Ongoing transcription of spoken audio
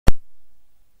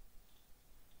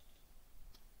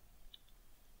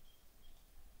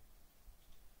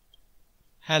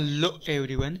Hello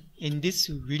everyone, in this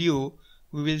video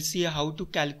we will see how to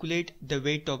calculate the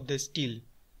weight of the steel.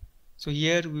 So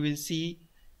here we will see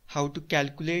how to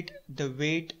calculate the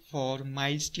weight for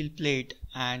mild steel plate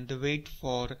and the weight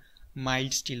for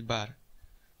mild steel bar.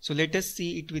 So let us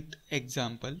see it with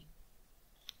example.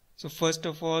 So first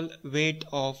of all, weight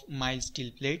of mild steel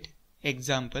plate.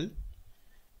 Example: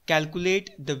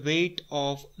 calculate the weight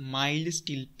of mild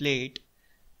steel plate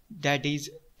that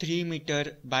is 3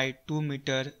 meter by 2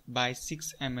 meter by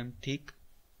 6 mm thick.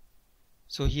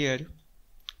 So here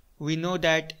we know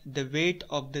that the weight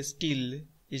of the steel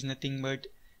is nothing but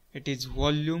it is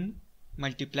volume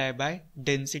multiplied by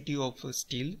density of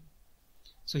steel.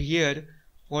 So here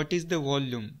what is the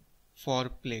volume for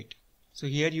plate? So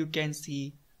here you can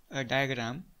see a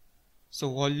diagram.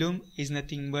 So volume is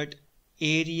nothing but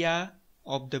area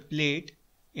of the plate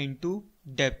into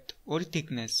depth or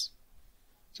thickness.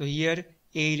 So here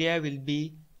area will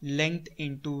be length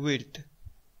into width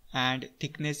and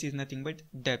thickness is nothing but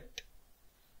depth.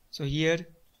 So here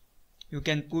you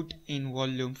can put in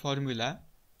volume formula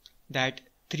that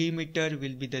 3 meter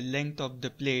will be the length of the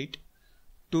plate,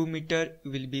 2 meter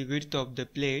will be width of the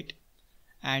plate,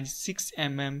 and 6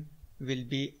 mm will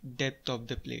be depth of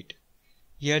the plate.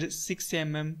 Here 6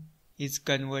 mm is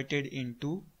converted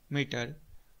into meter,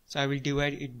 so I will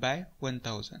divide it by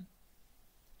 1000.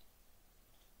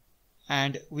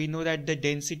 And we know that the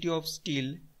density of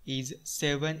steel is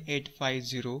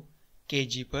 7850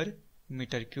 kg per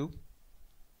meter cube.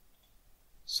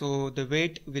 So the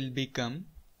weight will become,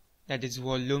 that is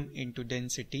volume into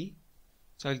density.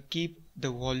 So I'll keep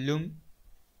the volume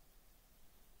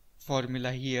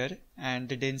formula here and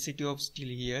the density of steel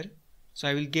here. So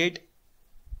I will get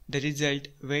the result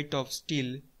weight of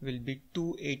steel will be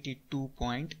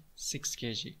 282.6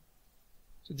 kg.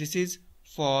 So this is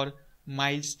for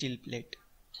mild steel plate.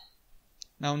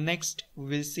 Now next we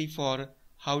will see for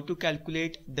how to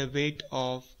calculate the weight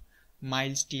of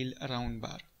mild steel round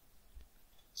bar.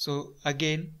 So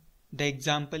again the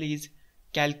example is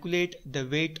calculate the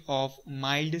weight of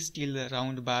mild steel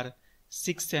round bar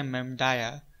 6 mm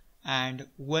dia and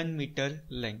 1 meter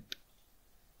length.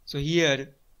 So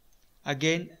here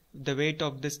again the weight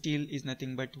of the steel is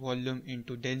nothing but volume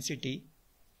into density.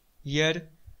 Here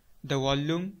the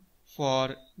volume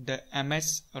for the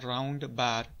MS round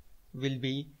bar will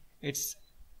be its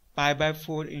pi by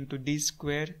 4 into d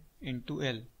square into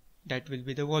L. That will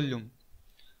be the volume.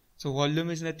 So volume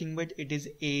is nothing but it is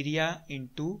area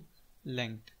into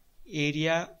length.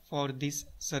 Area for this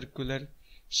circular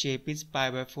shape is pi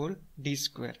by 4 d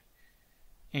square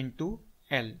into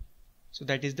L. So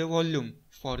that is the volume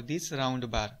for this round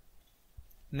bar.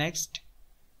 Next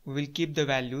we will keep the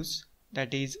values,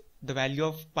 that is the value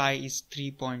of pi is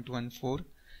 3.14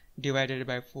 divided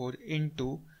by 4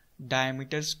 into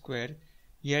diameter square.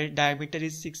 Here diameter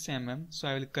is 6 mm, so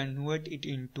I will convert it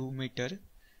into meter,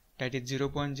 that is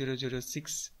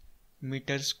 0.006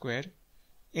 meter square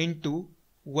into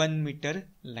 1 meter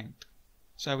length.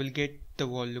 So I will get the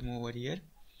volume over here,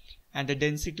 and the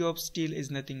density of steel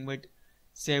is nothing but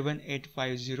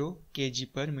 7850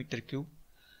 kg per meter cube.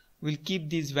 We'll keep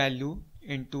this value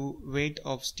into weight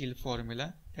of steel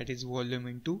formula, that is volume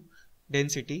into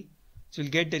density. So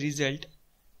we'll get the result,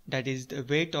 that is the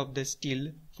weight of the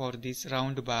steel for this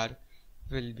round bar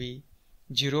will be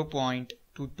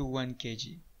 0.221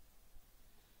 kg.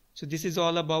 So this is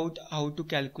all about how to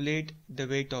calculate the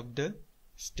weight of the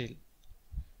steel.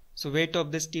 So weight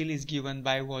of the steel is given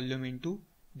by volume into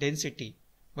density,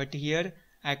 but here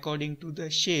according to the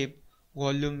shape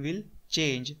volume will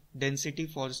change, density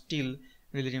for steel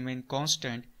will remain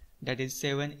constant, that is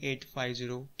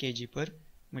 7850 kg per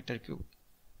meter cube.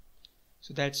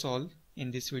 So that's all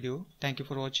in this video. Thank you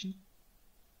for watching.